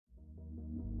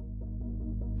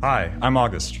Hi, I'm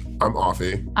August. I'm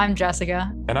Offie. I'm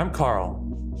Jessica. And I'm Carl.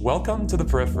 Welcome to The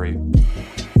Periphery.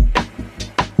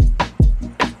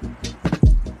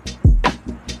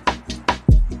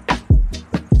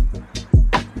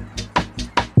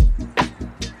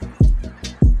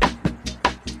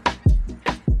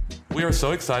 We are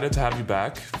so excited to have you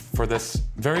back for this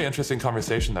very interesting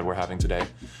conversation that we're having today.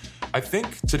 I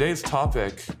think today's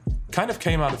topic kind of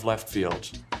came out of left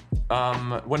field.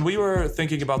 When we were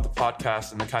thinking about the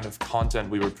podcast and the kind of content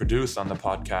we would produce on the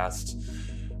podcast,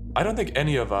 I don't think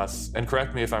any of us, and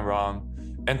correct me if I'm wrong,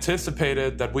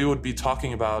 anticipated that we would be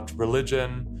talking about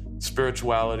religion,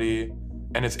 spirituality,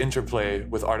 and its interplay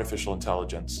with artificial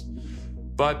intelligence.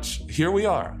 But here we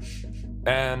are.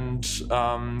 And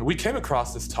we came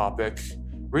across this topic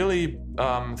really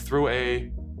through a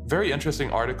very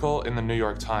interesting article in the New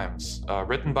York Times,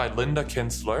 written by Linda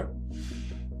Kinsler.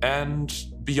 And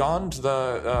beyond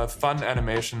the fun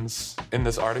animations in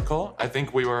this article, I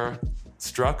think we were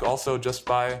struck also just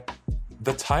by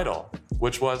the title,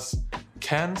 which was,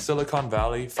 Can Silicon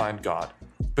Valley Find God?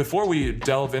 Before we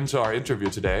delve into our interview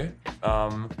today,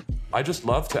 I just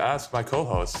love to ask my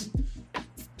co-hosts,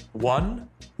 one,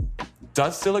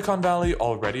 does Silicon Valley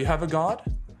already have a god?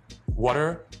 What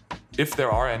are, if there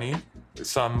are any,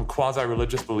 some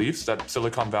quasi-religious beliefs that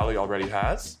Silicon Valley already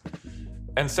has?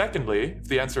 And secondly, if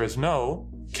the answer is no,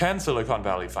 can Silicon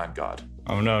Valley find God?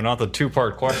 Oh no, not the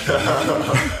two-part question.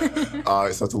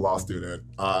 Such a law student.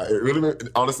 It really,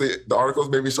 honestly, the articles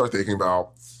made me start thinking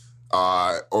about,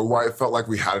 or why it felt like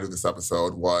we had to do this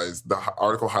episode was the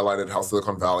article highlighted how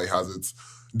Silicon Valley has its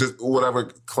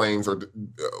whatever claims or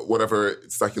whatever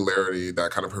secularity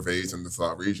that kind of pervades in this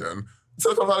region.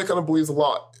 Silicon Valley kind of believes a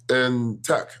lot in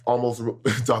tech, almost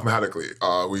dogmatically.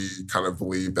 We kind of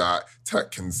believe that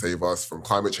tech can save us from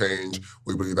climate change.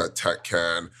 We believe that tech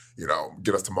can,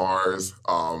 get us to Mars.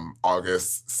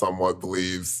 August somewhat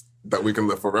believes that we can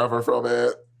live forever from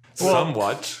it.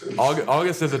 Somewhat.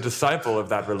 August is a disciple of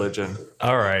that religion.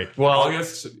 All right. Well,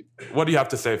 August, what do you have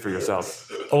to say for yourself?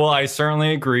 Well, I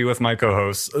certainly agree with my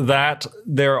co-hosts that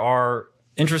there are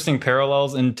interesting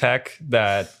parallels in tech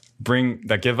that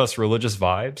give us religious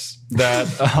vibes,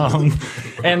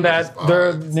 and that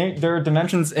there are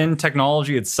dimensions in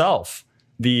technology itself,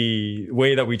 the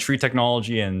way that we treat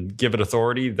technology and give it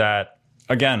authority that,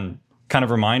 again, kind of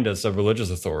remind us of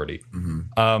religious authority.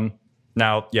 Mm-hmm.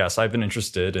 Now, yes, I've been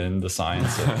interested in the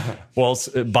science of,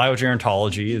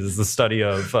 biogerontology is the study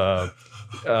of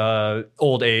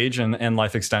old age and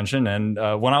life extension. And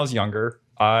when I was younger,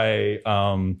 I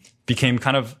became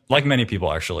kind of like many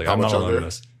people, actually. How I'm much not alone younger? in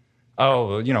this.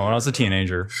 Oh, when I was a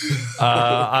teenager,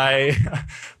 I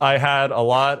had a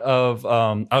lot of,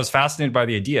 I was fascinated by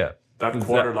the idea. That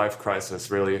quarter life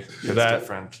crisis really is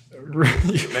different.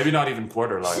 Maybe not even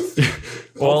quarter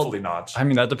life. Hopefully not. I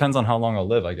mean, that depends on how long I'll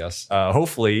live, I guess.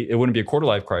 Hopefully, it wouldn't be a quarter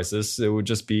life crisis. It would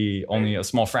just be only a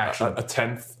small fraction. A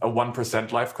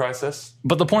 1% life crisis.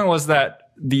 But the point was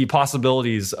that the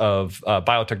possibilities of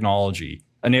biotechnology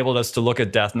enabled us to look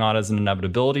at death not as an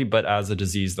inevitability, but as a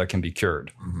disease that can be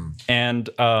cured. Mm-hmm. And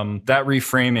that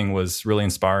reframing was really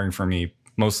inspiring for me,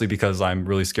 mostly because I'm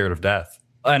really scared of death.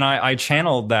 And I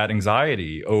channeled that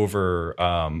anxiety over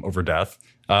death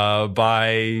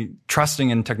by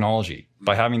trusting in technology,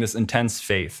 by having this intense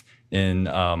faith in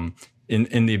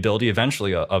the ability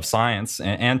eventually of science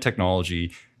and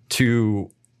technology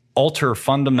to alter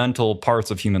fundamental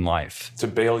parts of human life. To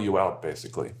bail you out,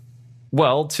 basically.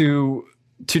 Well, to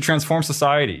transform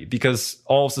society, because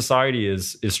all of society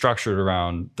is structured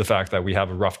around the fact that we have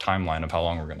a rough timeline of how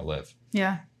long we're going to live.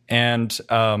 Yeah. And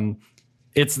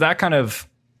it's that kind of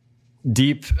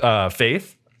deep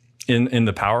faith in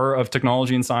the power of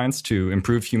technology and science to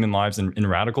improve human lives in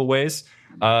radical ways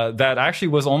that actually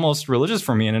was almost religious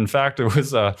for me. And in fact, it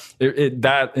was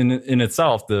that in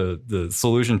itself, the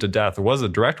solution to death was a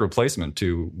direct replacement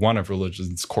to one of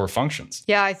religion's core functions.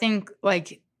 Yeah, I think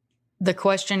the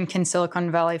question, can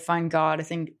Silicon Valley find God, I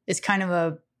think is kind of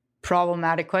a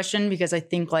problematic question because I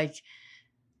think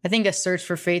a search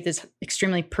for faith is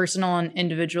extremely personal and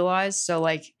individualized. So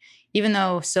even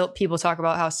though people talk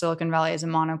about how Silicon Valley is a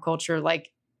monoculture,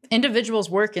 individuals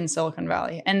work in Silicon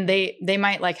Valley and they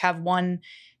might have one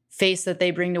face that they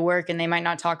bring to work and they might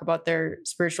not talk about their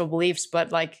spiritual beliefs,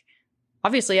 but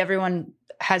obviously everyone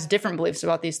has different beliefs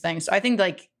about these things. So I think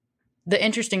the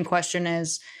interesting question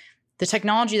is the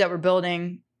technology that we're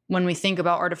building when we think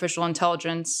about artificial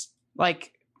intelligence,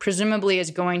 presumably is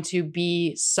going to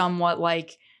be somewhat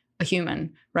like a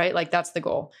human, right? That's the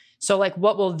goal. So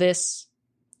what will this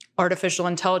artificial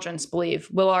intelligence believe?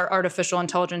 Will our artificial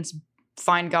intelligence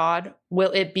find God?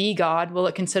 Will it be God? Will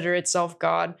it consider itself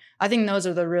God? I think those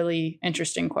are the really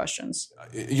interesting questions.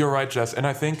 You're right, Jess. And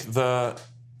I think the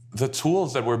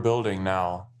tools that we're building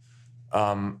now,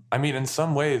 I mean, in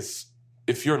some ways,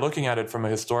 if you're looking at it from a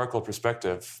historical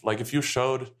perspective, like if you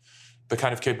showed the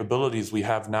kind of capabilities we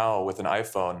have now with an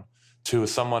iPhone to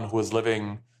someone who was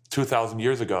living 2,000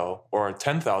 years ago or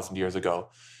 10,000 years ago,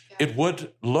 it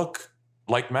would look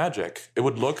like magic. It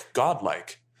would look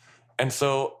godlike. And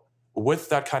so with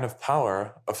that kind of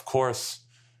power, of course,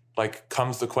 like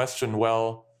comes the question,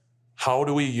 well, how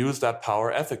do we use that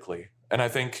power ethically? And I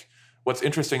think what's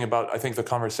interesting about, I think, the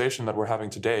conversation that we're having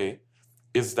today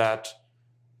is that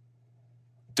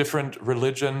different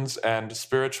religions and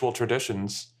spiritual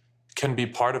traditions can be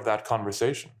part of that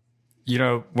conversation. You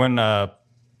know, when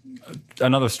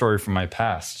another story from my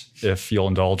past, if you'll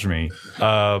indulge me,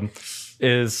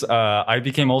 is I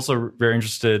became also very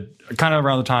interested, kind of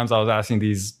around the times I was asking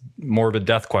these morbid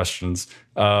death questions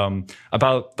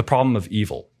about the problem of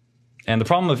evil. And the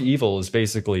problem of evil is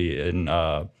basically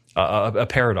a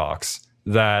paradox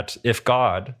that if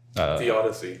God... the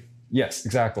Odyssey. Yes,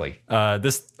 exactly.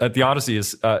 The Odyssey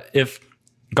is if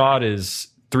God is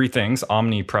three things: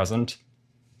 omnipresent,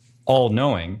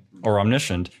 all-knowing or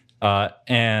omniscient,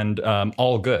 and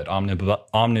all good,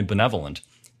 omnibenevolent,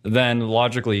 then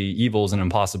logically evil is an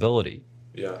impossibility.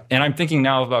 Yeah. And I'm thinking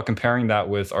now about comparing that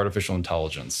with artificial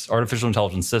intelligence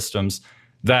systems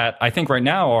that I think right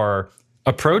now are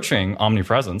approaching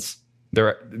omnipresence.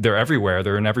 They're everywhere.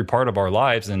 They're in every part of our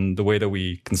lives and the way that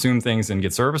we consume things and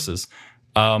get services.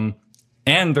 And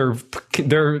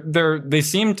they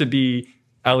seem to be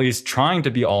at least trying to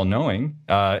be all-knowing.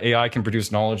 AI can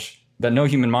produce knowledge that no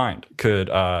human mind could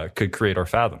create or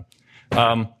fathom.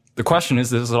 The question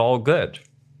is it all good?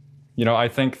 You know, I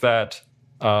think that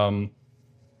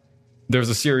there's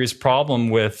a serious problem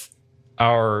with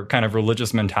our kind of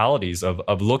religious mentalities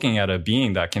of looking at a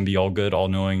being that can be all good,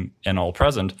 all-knowing, and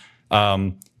all-present,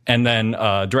 and then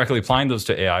directly applying those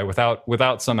to AI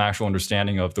without some actual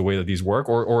understanding of the way that these work,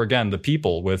 or again, the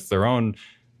people with their own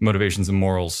motivations and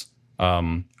morals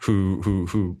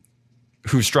who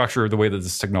structure the way that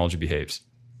this technology behaves.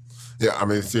 Yeah, I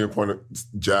mean, to your point,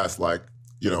 Jess, like,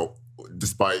 you know,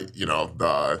 despite, you know,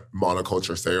 the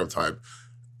monoculture stereotype,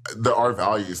 there are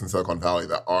values in Silicon Valley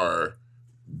that are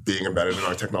being embedded in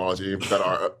our technology that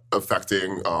are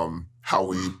affecting how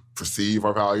we perceive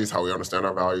our values, how we understand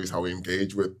our values, how we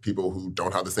engage with people who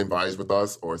don't have the same values with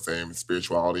us or same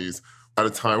spiritualities. At a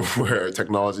time where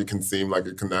technology can seem like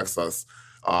it connects us,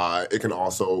 it can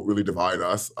also really divide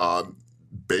us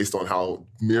based on how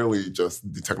merely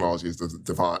just the technology is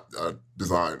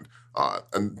designed.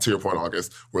 And to your point,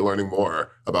 August, we're learning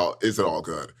more about, is it all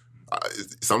good?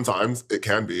 Sometimes it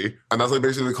can be. And that's like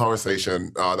basically the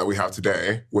conversation that we have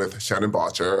today with Shannon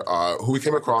Botcher, who we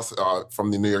came across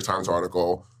from the New York Times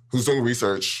article, who's doing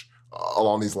research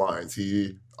along these lines.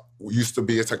 He used to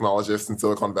be a technologist in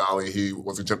Silicon Valley. He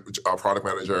was a product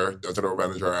manager, a general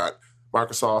manager at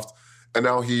Microsoft. And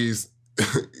now he's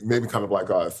maybe kind of like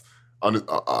us,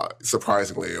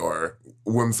 surprisingly or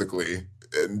whimsically,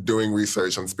 doing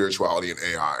research on spirituality and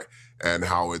AI and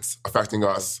how it's affecting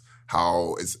us,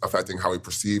 how it's affecting how we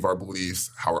perceive our beliefs,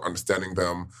 how we're understanding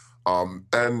them.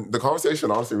 And the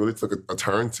conversation honestly really took a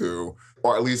turn to,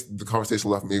 or at least the conversation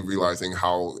left me realizing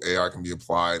how AI can be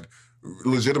applied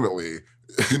legitimately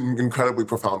in incredibly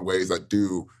profound ways that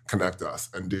do connect us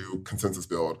and do consensus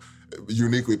build,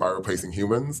 uniquely by replacing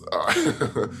humans.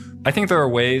 I think there are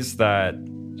ways that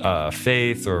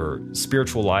faith or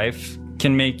spiritual life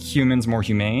can make humans more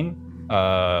humane,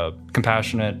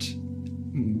 compassionate,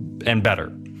 and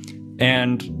better.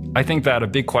 And I think that a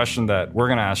big question that we're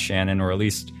going to ask Shannon, or at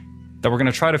least that we're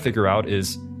going to try to figure out,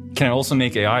 is, can it also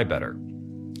make AI better?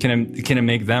 Can it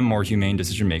make them more humane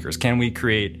decision makers? Can we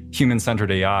create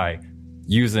human-centered AI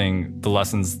using the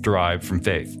lessons derived from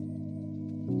faith?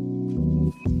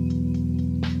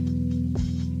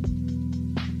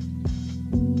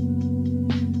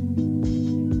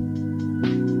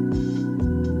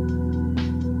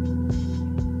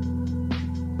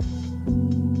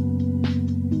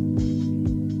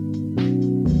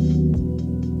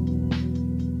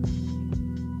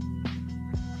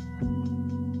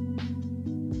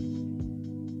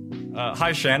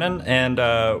 Hi, Shannon, and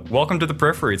welcome to the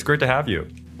Periphery. It's great to have you.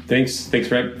 Thanks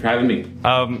for having me.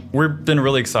 We've been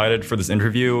really excited for this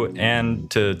interview and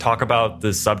to talk about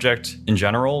this subject in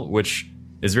general, which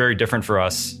is very different for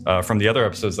us from the other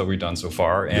episodes that we've done so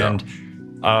far, and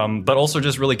but also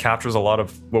just really captures a lot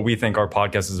of what we think our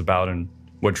podcast is about and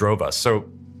what drove us. So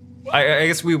I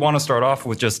guess we want to start off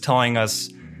with just telling us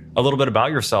a little bit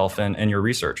about yourself and your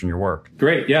research and your work.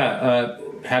 Great, yeah.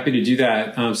 happy to do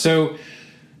that. So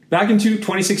back in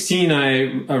 2016, I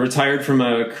retired from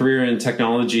a career in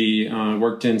technology,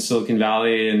 worked in Silicon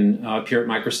Valley and up here at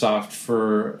Microsoft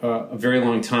for a very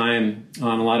long time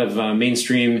on a lot of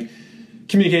mainstream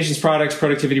communications products,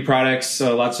 productivity products,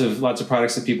 lots of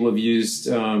products that people have used.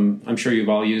 I'm sure you've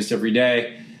all used every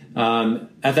day.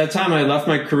 At that time, I left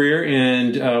my career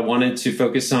and wanted to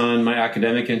focus on my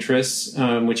academic interests,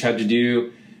 which had to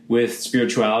do with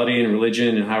spirituality and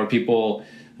religion and how are people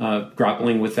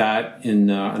grappling with that in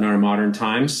our modern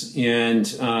times. And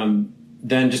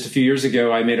then just a few years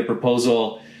ago, I made a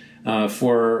proposal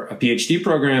for a PhD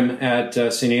program at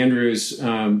St. Andrews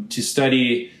to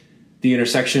study the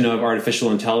intersection of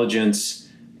artificial intelligence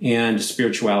and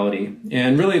spirituality.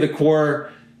 And really the core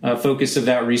focus of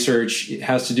that research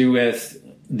has to do with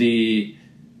the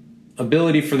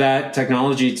ability for that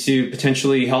technology to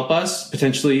potentially help us,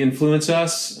 potentially influence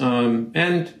us,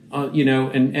 and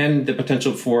the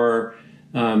potential for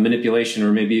manipulation,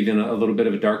 or maybe even a little bit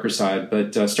of a darker side.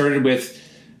 But started with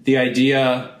the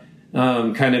idea,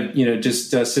 just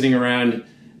sitting around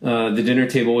the dinner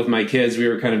table with my kids. We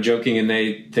were kind of joking, and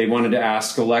they wanted to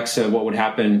ask Alexa what would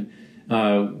happen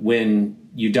when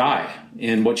you die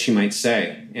and what she might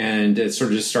say. And it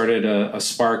sort of just started a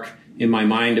spark in my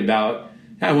mind about,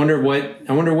 I wonder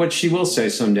what she will say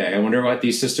someday. I wonder what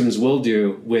these systems will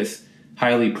do with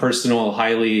highly personal,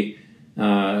 highly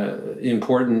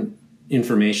important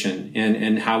information,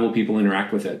 and how will people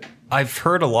interact with it? I've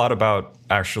heard a lot about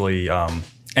actually,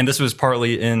 and this was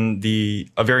partly in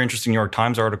a very interesting New York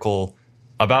Times article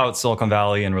about Silicon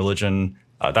Valley and religion.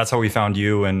 That's how we found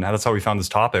you, and that's how we found this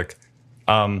topic.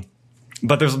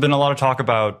 But there's been a lot of talk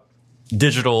about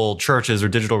digital churches or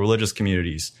digital religious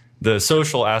communities, the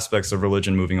social aspects of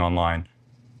religion moving online.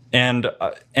 And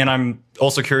I'm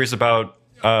also curious about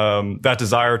that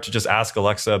desire to just ask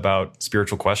Alexa about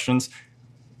spiritual questions.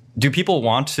 Do people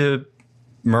want to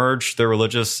merge their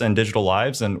religious and digital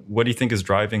lives? And what do you think is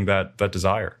driving that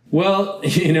desire? Well,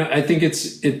 I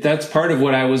think that's part of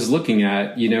what I was looking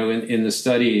at, in the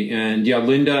study. And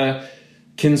Linda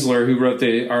Kinsler, who wrote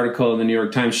the article in the New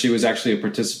York Times, she was actually a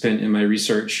participant in my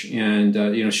research and,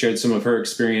 shared some of her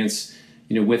experience,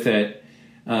 with it.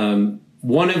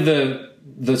 One of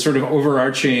the sort of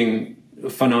overarching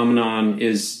phenomenon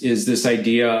is this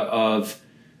idea of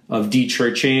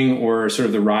de-churching, or sort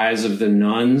of the rise of the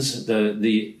nuns,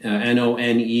 the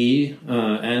N-O-N-E,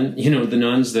 and, the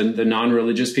nuns, the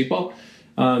non-religious people.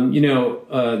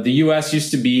 The U.S.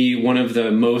 used to be one of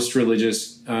the most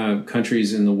religious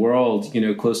countries in the world.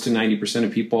 Close to 90%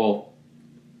 of people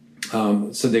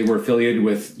so they were affiliated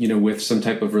with some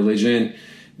type of religion.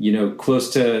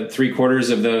 Close to 3/4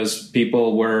 of those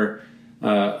people were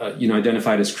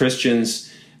identified as Christians.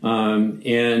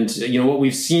 And what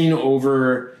we've seen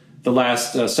over the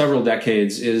last several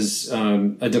decades is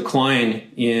a decline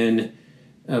in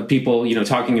people,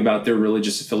 talking about their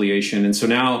religious affiliation. And so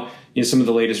now, some of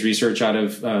the latest research out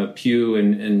of Pew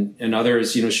and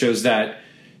others, shows that,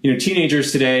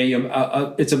 teenagers today,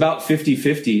 it's about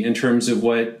 50-50 in terms of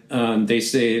what they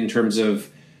say in terms of,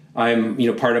 I'm,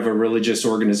 part of a religious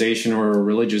organization or a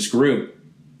religious group.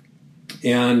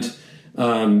 And,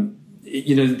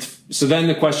 so then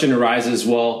the question arises,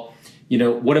 well,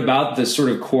 what about the sort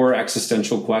of core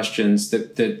existential questions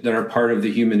that are part of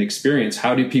the human experience?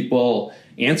 How do people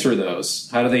answer those?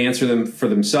 How do they answer them for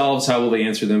themselves? How will they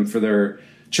answer them for their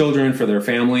children, for their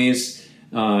families?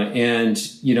 And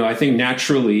I think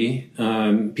naturally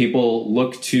people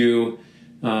look to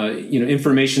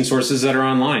information sources that are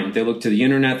online. They look to the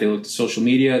internet. They look to social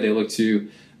media. They look to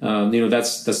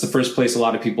that's the first place a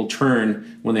lot of people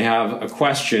turn when they have a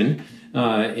question.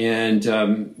 And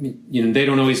they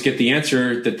don't always get the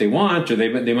answer that they want, or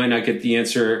they might not get the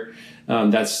answer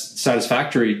that's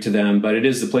satisfactory to them, but it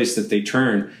is the place that they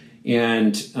turn.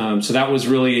 And so that was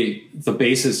really the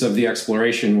basis of the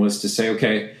exploration, was to say,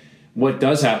 okay, what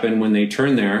does happen when they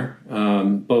turn there?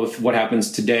 Both what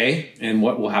happens today and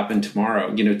what will happen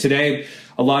tomorrow. Today,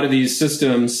 a lot of these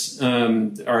systems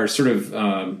are sort of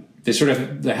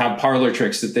they have parlor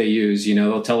tricks that they use.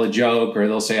 They'll tell a joke, or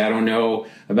they'll say, I don't know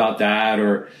about that.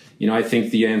 Or, I think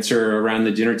the answer around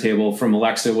the dinner table from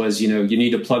Alexa was, you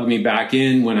need to plug me back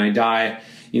in when I die,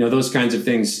 those kinds of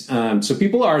things. So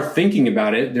people are thinking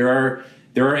about it. There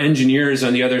are engineers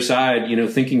on the other side,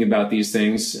 thinking about these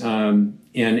things,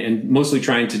 and mostly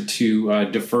trying to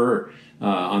defer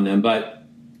on them. But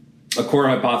a core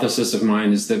hypothesis of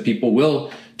mine is that people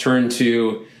will turn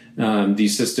to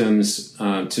these systems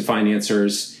to find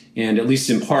answers, and at least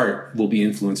in part will be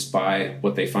influenced by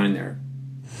what they find there.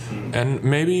 And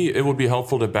maybe it would be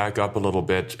helpful to back up a little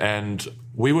bit, and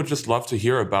we would just love to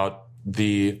hear about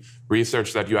the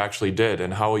research that you actually did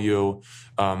and how you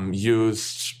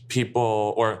used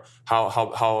people, or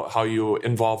how you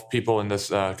involved people in this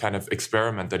kind of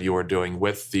experiment that you were doing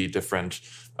with the different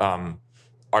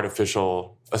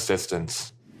artificial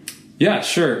assistants. Yeah,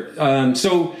 sure.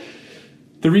 So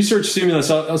the research stimulus,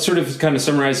 I'll sort of kind of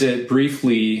summarize it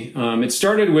briefly. It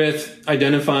started with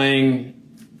identifying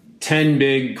 10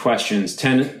 big questions,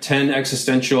 10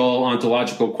 existential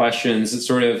ontological questions that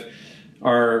sort of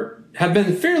have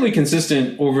been fairly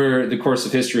consistent over the course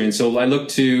of history. And so I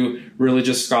looked to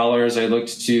religious scholars, I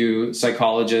looked to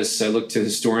psychologists, I looked to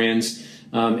historians,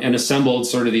 and assembled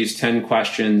sort of these 10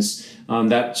 questions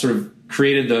that sort of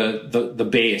created the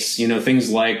base, things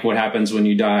like what happens when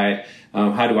you die,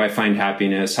 how do I find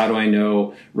happiness, how do I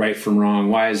know right from wrong,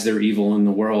 why is there evil in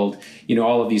the world,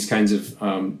 all of these kinds of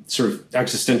sort of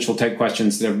existential type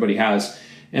questions that everybody has.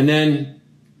 And then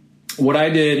what I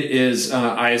did is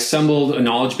I assembled a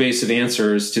knowledge base of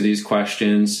answers to these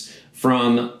questions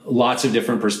from lots of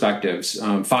different perspectives,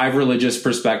 5 religious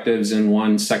perspectives and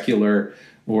 1 secular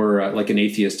or like an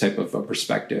atheist type of a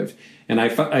perspective. And I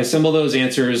assemble those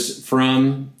answers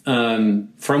from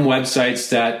websites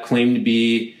that claim to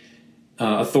be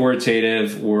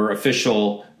authoritative or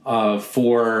official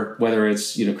for whether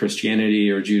it's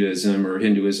Christianity or Judaism or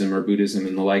Hinduism or Buddhism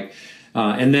and the like.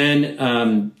 And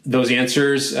then those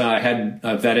answers I had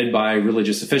vetted by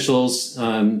religious officials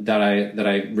that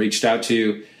I reached out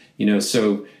to.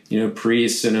 So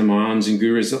priests and imams and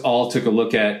gurus all took a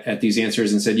look at these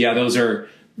answers and said, yeah,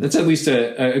 that's at least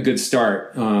a good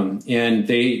start. And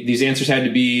these answers had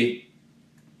to be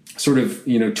sort of,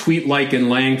 tweet-like in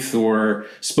length or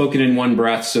spoken in one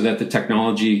breath so that the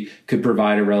technology could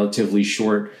provide a relatively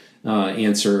short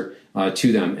answer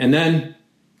to them. And then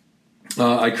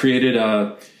I created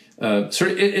it's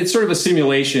sort of a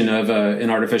simulation of an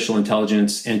artificial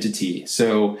intelligence entity.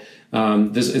 So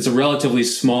it's a relatively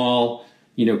small,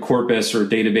 corpus or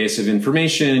database of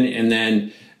information. And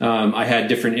then I had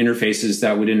different interfaces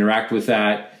that would interact with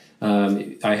that.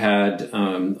 I had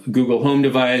a Google Home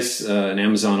device, an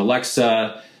Amazon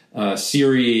Alexa,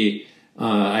 Siri.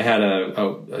 I had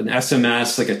an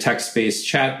SMS, like a text-based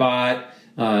chatbot,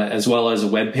 as well as a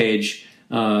web page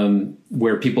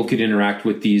where people could interact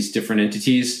with these different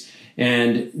entities.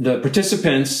 And the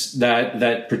participants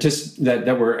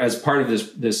that were as part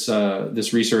of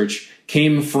this research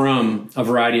came from a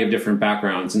variety of different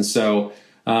backgrounds. And so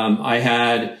I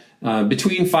had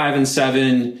between 5 and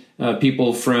 7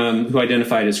 people who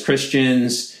identified as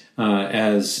Christians,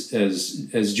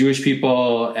 as Jewish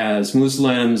people, as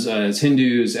Muslims, as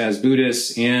Hindus, as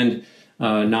Buddhists, and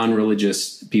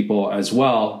non-religious people as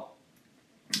well.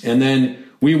 And then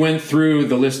we went through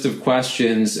the list of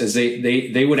questions as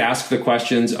they would ask the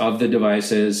questions of the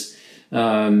devices,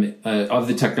 of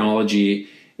the technology,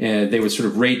 and they would sort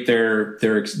of rate their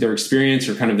experience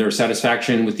or kind of their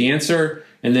satisfaction with the answer.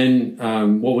 And then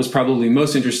what was probably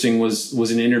most interesting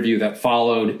was an interview that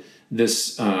followed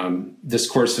this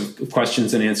course of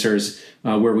questions and answers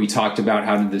where we talked about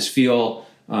how did this feel,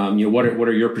 what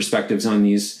are your perspectives on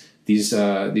these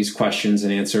questions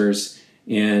and answers.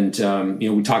 And,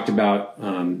 we talked about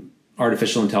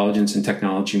artificial intelligence and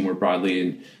technology more broadly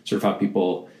and sort of how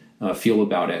people feel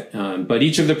about it. But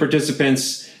each of the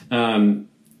participants,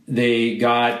 they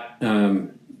got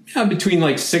between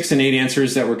like 6 and 8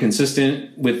 answers that were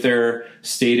consistent with their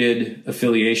stated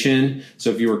affiliation. So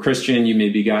if you were Christian, you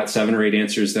maybe got 7 or 8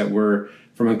 answers that were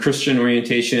from a Christian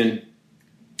orientation.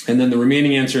 And then the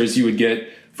remaining answers you would get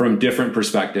from different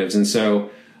perspectives. And so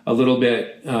a little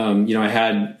bit, I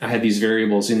had these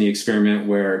variables in the experiment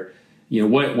where,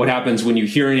 what happens when you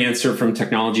hear an answer from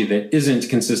technology that isn't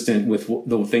consistent with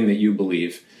the thing that you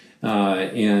believe.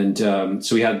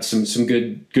 So we had some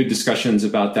good discussions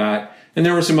about that. And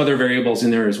there were some other variables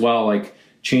in there as well, like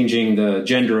changing the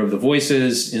gender of the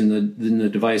voices in the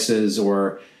devices,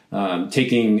 or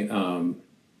taking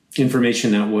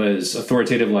information that was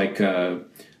authoritative, like a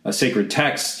sacred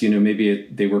text. Maybe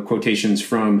they were quotations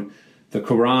from the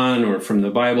Quran or from the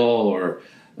Bible or,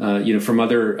 from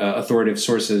other authoritative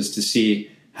sources to see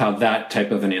how that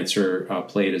type of an answer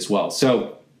played as well.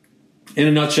 So in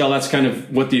a nutshell, that's kind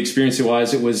of what the experience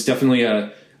was. It was definitely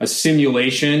a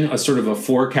simulation, a sort of a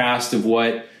forecast of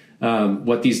what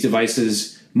these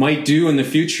devices might do in the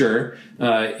future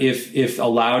if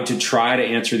allowed to try to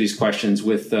answer these questions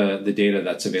with the data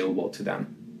that's available to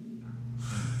them.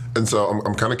 And so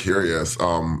I'm kind of curious,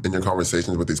 in your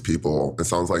conversations with these people, it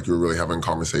sounds like you were really having a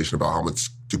conversation about how much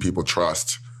do people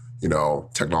trust,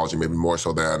 technology, maybe more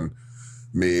so than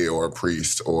me or a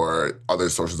priest or other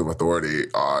sources of authority.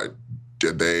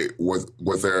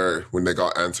 Was there, when they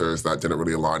got answers that didn't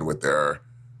really align with their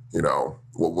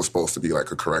what was supposed to be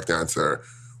like a correct answer.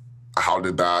 How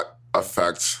did that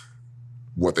affect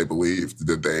what they believed?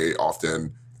 Did they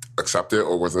often accept it,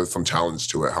 or was there some challenge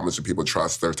to it? How much do people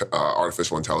trust their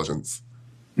artificial intelligence?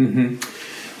 Mm-hmm.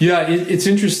 Yeah, it's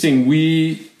interesting.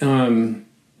 There's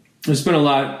been a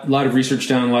lot of research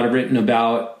done, a lot of written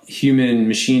about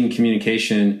human-machine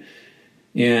communication,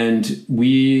 and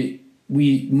we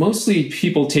mostly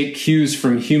people take cues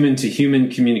from human to human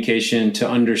communication to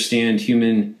understand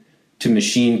human to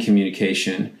machine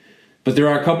communication. But there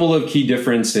are a couple of key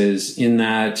differences in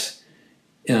that,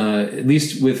 at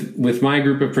least with my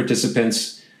group of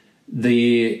participants,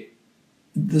 the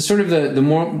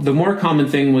more common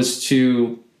thing was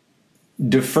to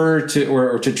defer to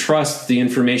or to trust the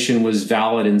information was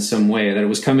valid in some way, that it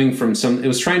was coming from it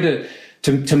was trying to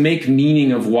make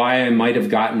meaning of why I might have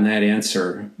gotten that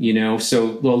answer,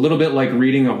 So a little bit like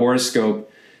reading a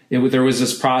horoscope, there was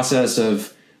this process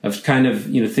of kind of,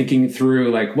 thinking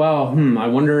through like, well, I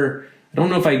wonder, I don't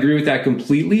know if I agree with that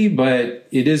completely, but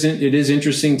it is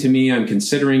interesting to me. I'm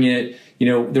considering it.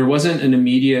 There wasn't an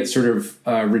immediate sort of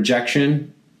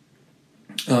rejection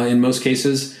in most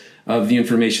cases of the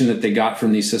information that they got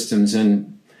from these systems.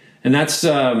 And that's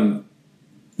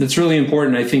really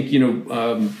important. I think,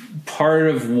 part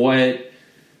of what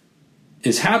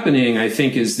is happening, I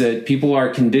think, is that people are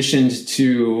conditioned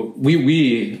to,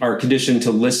 we are conditioned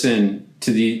to listen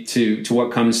to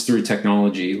what comes through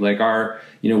technology, like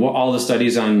all the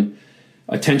studies on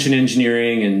attention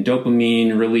engineering and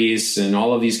dopamine release and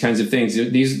all of these kinds of things.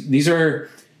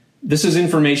 This is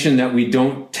information that we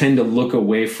don't tend to look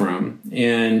away from.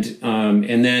 And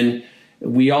then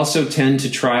we also tend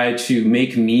to try to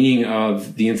make meaning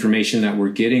of the information that we're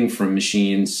getting from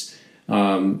machines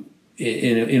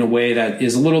in a way that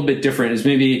is a little bit different. Is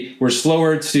maybe we're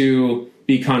slower to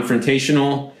be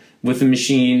confrontational with the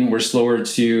machine. We're slower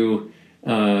to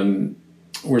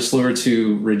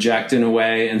reject in a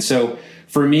way. And so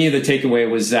for me, the takeaway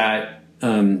was that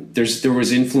there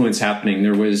was influence happening.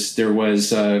 There was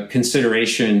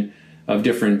consideration of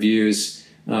different views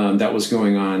that was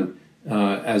going on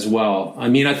as well. I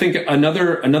mean, I think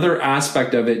another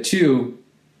aspect of it too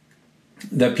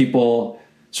that people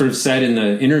sort of said in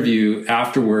the interview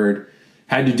afterward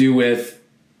had to do with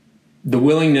the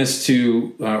willingness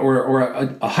to or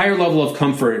a higher level of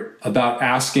comfort about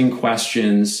asking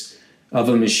questions of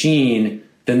a machine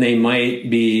than they might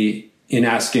be in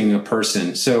asking a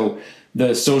person. So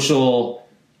the social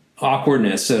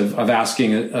awkwardness of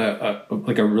asking a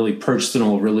really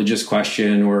personal religious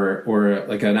question or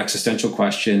like an existential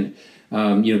question,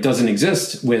 doesn't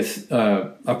exist with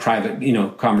a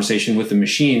private, conversation with a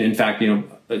machine. In fact,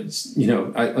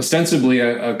 ostensibly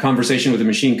a conversation with a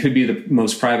machine could be the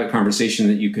most private conversation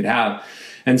that you could have.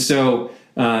 And so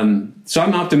I'm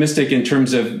optimistic in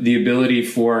terms of the ability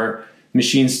for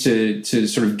machines to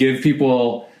sort of give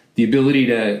people the ability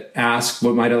to ask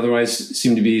what might otherwise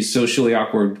seem to be socially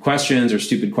awkward questions or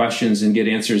stupid questions and get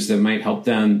answers that might help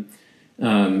them,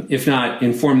 if not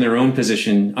inform their own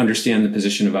position, understand the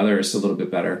position of others a little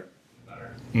bit better.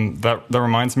 That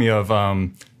reminds me of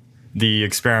the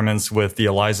experiments with the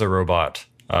ELIZA robot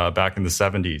back in the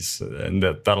 70s. And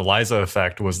that ELIZA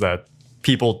effect was that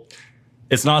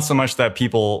it's not so much that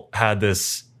people had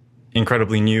this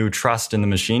incredibly new trust in the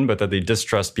machine, but that they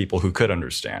distrust people who could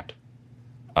understand.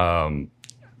 And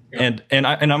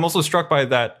I'm also struck by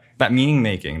that meaning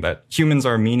making, that humans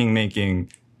are meaning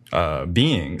making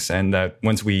beings, and that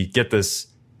once we get this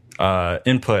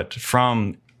input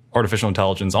from artificial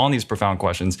intelligence on these profound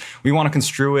questions, we want to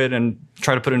construe it and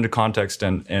try to put it into context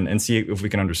and see if we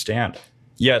can understand.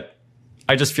 Yet,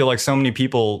 I just feel like so many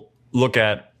people look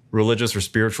at religious or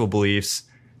spiritual beliefs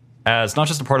as not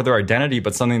just a part of their identity,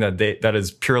 but something that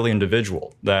is purely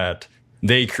individual, that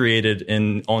they created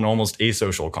on almost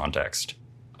asocial context.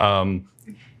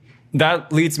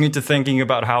 That leads me to thinking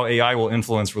about how AI will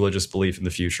influence religious belief in the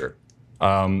future,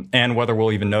 and whether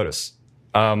we'll even notice.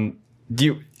 And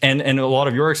a lot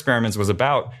of your experiments was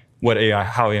about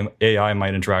how AI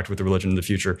might interact with the religion in the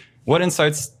future. What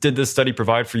insights did this study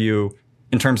provide for you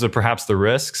in terms of perhaps the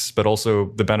risks, but also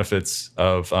the benefits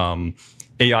of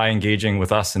AI engaging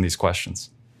with us in these questions?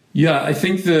 Yeah, I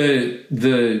think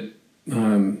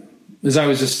as I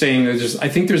was just saying, I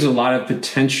think there's a lot of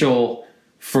potential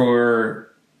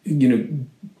for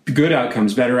good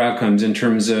outcomes, better outcomes in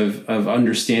terms of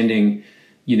understanding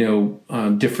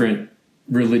different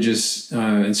religious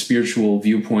and spiritual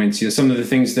viewpoints. Some of the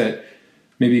things that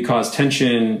maybe cause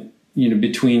tension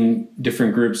between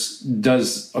different groups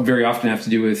does very often have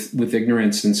to do with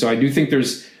ignorance. And so I do think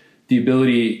there's the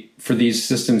ability for these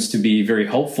systems to be very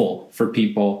helpful for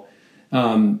people.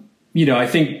 I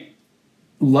think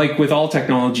like with all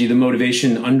technology, the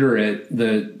motivation under it,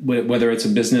 whether it's a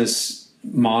business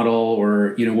model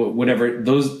or whatever,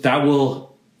 that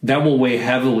will weigh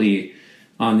heavily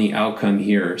on the outcome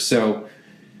here. So,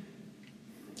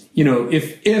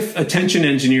 if attention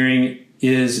engineering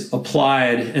is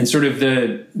applied and sort of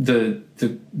the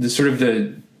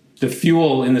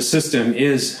fuel in the system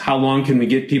is how long can we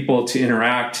get people to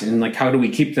interact, and like how do we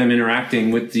keep them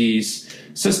interacting with these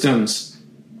systems?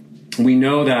 We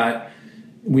know that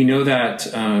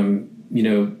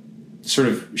sort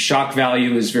of shock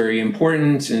value is very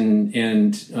important,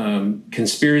 and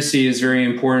conspiracy is very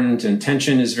important, and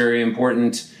tension is very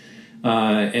important,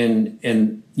 and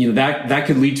that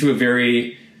could lead to a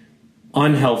very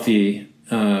unhealthy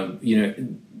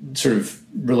sort of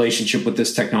relationship with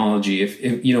this technology. If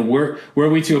were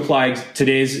we to apply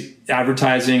today's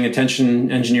advertising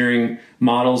attention engineering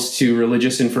models to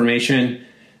religious information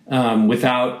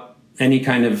without any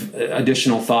kind of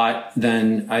additional thought,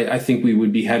 then I think we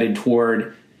would be headed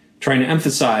toward trying to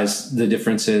emphasize the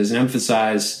differences and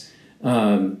emphasize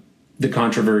the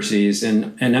controversies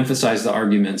and emphasize the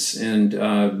arguments.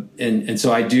 And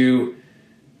so I do,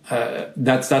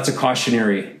 that's a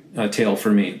cautionary tale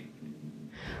for me.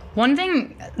 One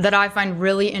thing that I find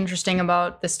really interesting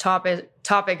about this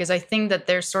topic is I think that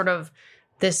there's sort of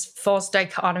this false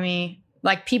dichotomy.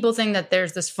 Like, people think that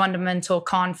there's this fundamental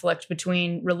conflict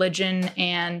between religion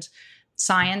and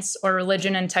science, or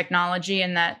religion and technology,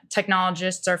 and that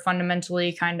technologists are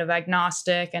fundamentally kind of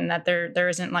agnostic, and that there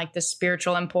isn't like this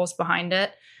spiritual impulse behind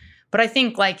it. But I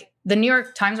think, like the New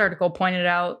York Times article pointed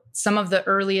out, some of the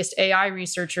earliest AI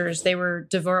researchers, they were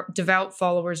devout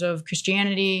followers of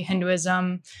Christianity,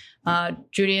 Hinduism,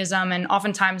 Judaism, and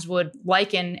oftentimes would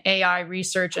liken AI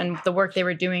research and the work they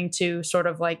were doing to sort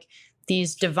of like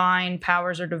these divine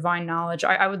powers or divine knowledge.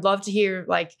 I would love to hear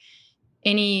like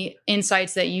any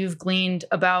insights that you've gleaned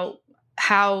about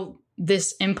how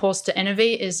this impulse to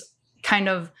innovate is kind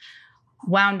of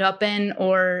wound up in,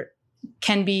 or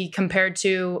can be compared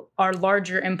to our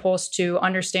larger impulse to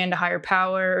understand a higher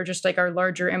power, or just like our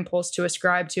larger impulse to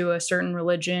ascribe to a certain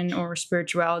religion or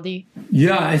spirituality.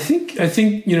 Yeah, I think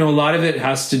a lot of it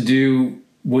has to do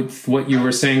with what you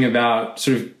were saying about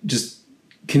sort of just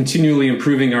continually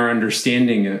improving our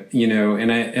understanding,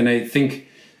 and I think,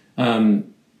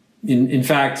 in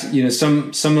fact,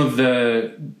 some of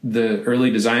the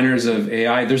early designers of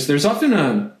AI, there's often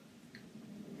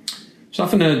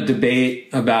a debate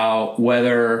about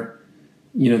whether,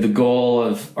 the goal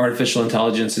of artificial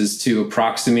intelligence is to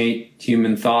approximate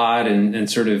human thought, and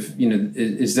sort of,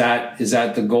 is that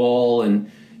the goal, and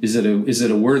is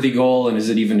it a worthy goal, and is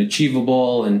it even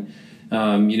achievable, and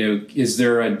is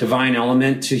there a divine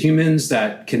element to humans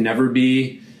that can never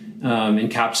be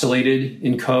encapsulated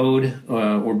in code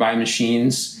or by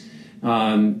machines?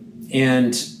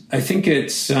 And I think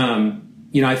it's,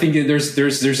 I think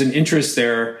there's an interest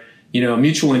there, a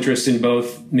mutual interest in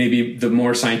both maybe the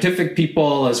more scientific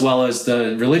people as well as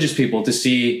the religious people to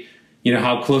see,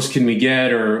 how close can we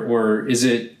get, or is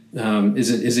it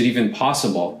even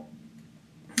possible?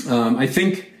 I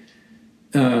think,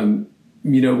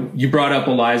 you brought up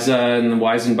Eliza and the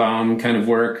Weizenbaum kind of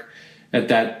work at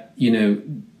that,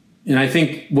 and I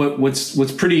think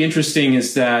what's pretty interesting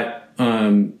is that,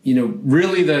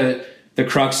 really the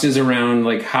crux is around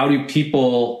like, how do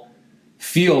people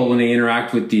feel when they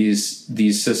interact with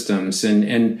these systems,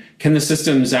 and can the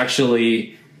systems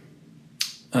actually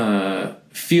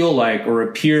feel like, or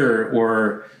appear,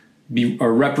 or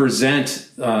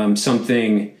represent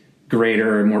something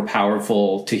greater and more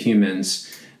powerful to humans?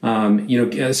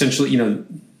 Essentially,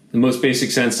 the most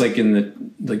basic sense, like in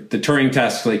the Turing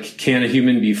test, like, can a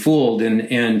human be fooled?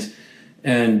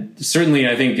 And certainly,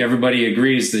 I think everybody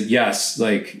agrees that yes,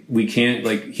 like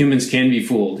humans can be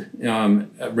fooled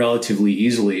relatively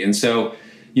easily. And so,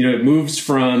 it moves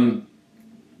from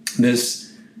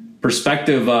this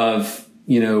perspective of,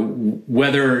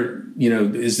 whether,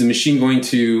 is the machine going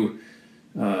to,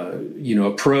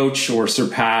 approach or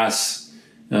surpass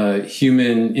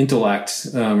human intellect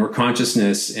or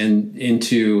consciousness, and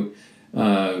into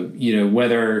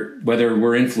whether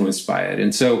we're influenced by it.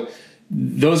 And so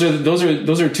those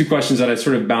are two questions that I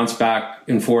sort of bounce back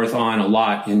and forth on a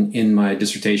lot in my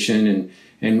dissertation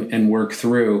and work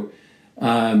through.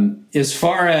 As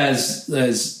far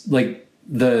as like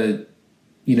the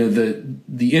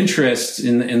interest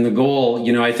in the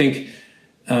goal, I think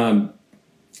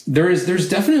there's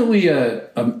definitely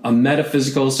a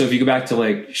metaphysical. So if you go back to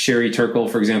like Sherry Turkle,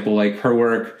 for example, like her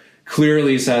work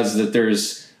clearly says that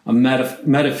there's a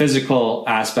metaphysical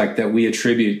aspect that we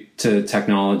attribute to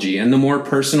technology. And the more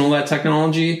personal that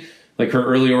technology, like her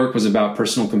early work was about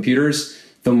personal computers,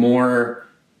 the more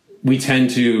we tend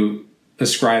to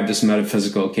ascribe this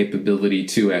metaphysical capability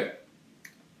to it.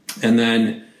 And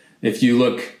then if you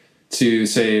look to,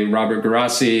 say, Robert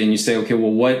Garassi, and you say, okay,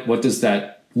 well, what does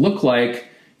that look like?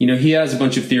 He has a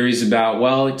bunch of theories about,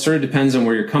 well, it sort of depends on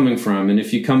where you're coming from. And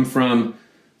if you come from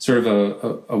sort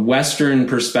of a Western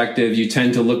perspective, you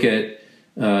tend to look at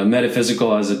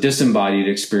metaphysical as a disembodied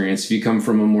experience. If you come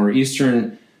from a more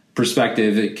Eastern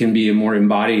perspective, it can be a more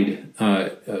embodied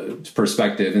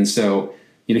perspective. And so,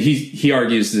 he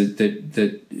argues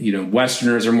that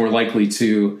Westerners are more likely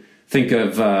to think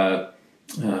of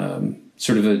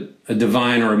sort of a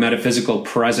divine or a metaphysical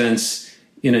presence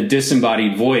in a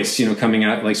disembodied voice, coming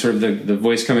out, like sort of the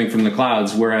voice coming from the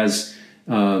clouds, whereas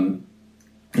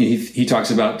he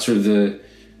talks about sort of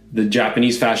the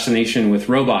Japanese fascination with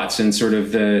robots and sort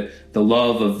of the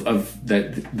love of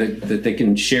that they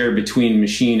can share between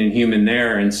machine and human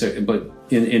there, and so, but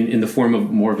in the form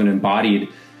of more of an embodied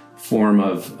form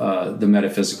of the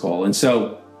metaphysical. And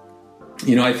so,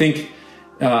 I think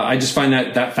I just find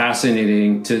that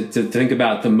fascinating to think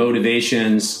about the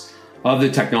motivations of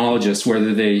the technologists,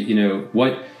 whether they,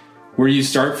 where you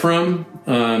start from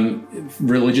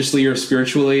religiously or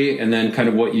spiritually, and then kind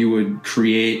of what you would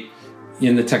create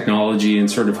in the technology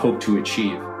and sort of hope to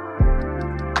achieve.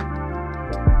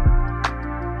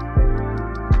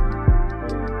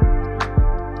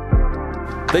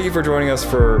 Thank you for joining us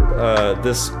for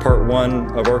this part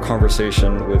one of our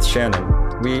conversation with Shannon.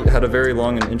 We had a very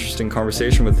long and interesting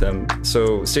conversation with him,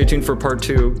 so stay tuned for part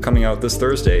two coming out this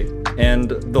Thursday.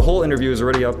 And the whole interview is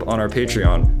already up on our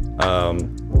Patreon.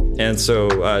 And so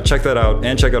check that out,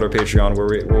 and check out our Patreon,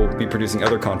 where we'll be producing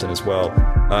other content as well,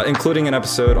 including an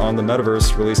episode on the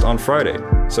metaverse released on Friday.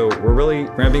 So we're really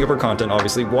ramping up our content,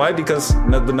 obviously. Why? Because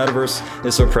the metaverse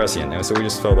is so prescient, and so we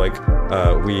just felt like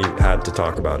we had to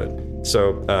talk about it.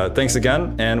 So thanks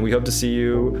again, and we hope to see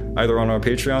you either on our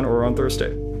Patreon or on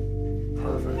Thursday.